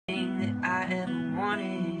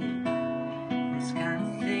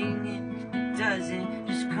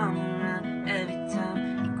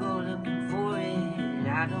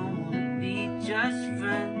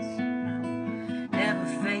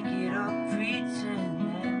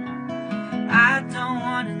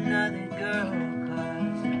want another girl,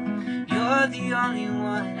 'cause you're the only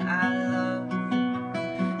one I love.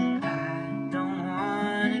 I don't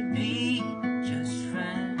wanna be just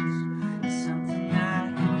friends. It's something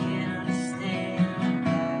I can't understand.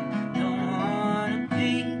 I don't wanna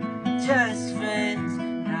be just friends.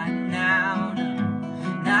 Not now, no,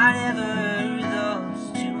 not ever. Those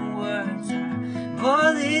two words are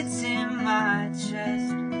bullets in my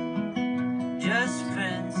chest. Just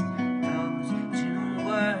friends. Those two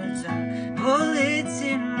words are bullets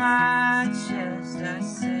in my chest. I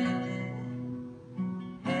said,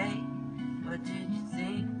 hey, what did you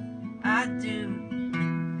think I'd do?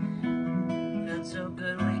 Felt so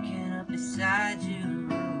good waking up beside you.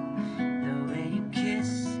 The way you kiss,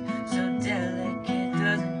 so delicate,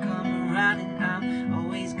 doesn't come around, and I'm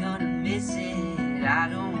always gonna miss it. I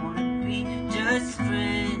don't wanna be just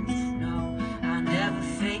friends, no, I'll never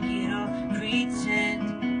fake it or pretend.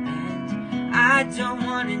 And I don't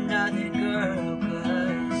want another girl,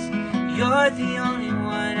 'cause you're the only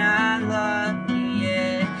one I love,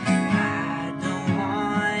 yeah. I don't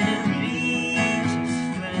wanna be just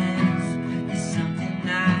friends. There's something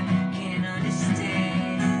I can't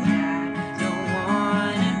understand. I don't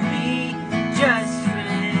wanna be just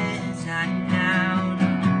friends. Not now,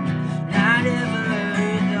 no, not ever.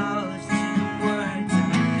 Those two words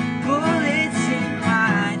are bullets in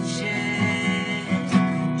my chest.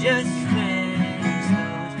 Just friends.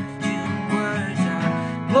 Those two words are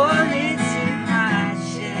bullets in my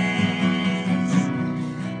chest.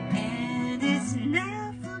 And it's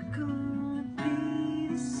never gonna be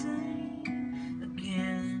the same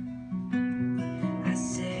again. I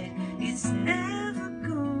said it's never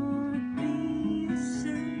gonna be the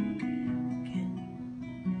same again.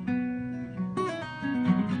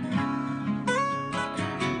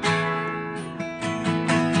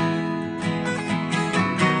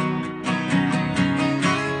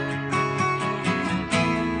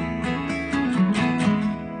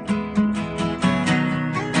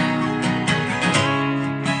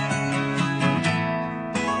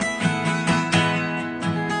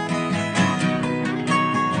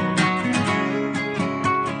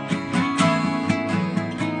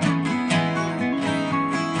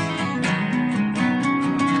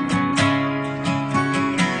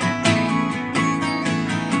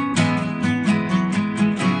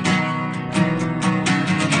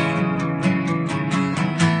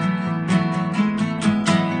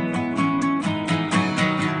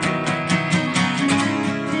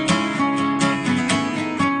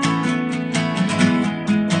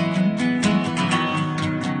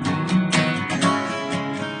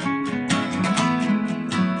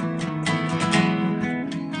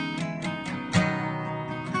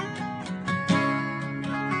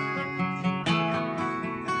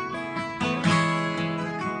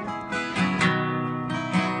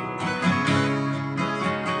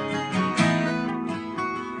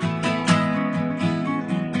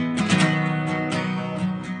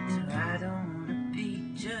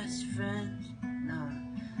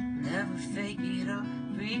 Never fake it or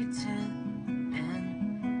pretend.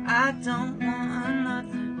 And I don't want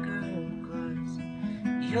another girl, 'cause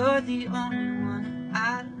you're the only one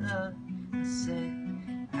I love. I said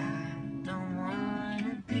I don't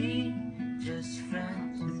wanna be just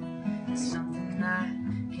friends. It's something I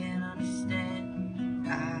can't understand.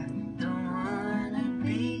 I don't wanna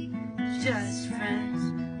be just friends.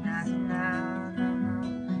 Not now, no, no,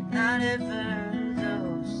 not ever.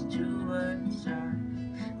 Those two words are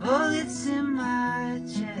bullets in my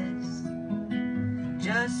chest.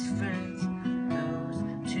 Just friends. Those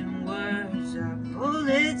two words are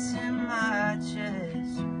bullets in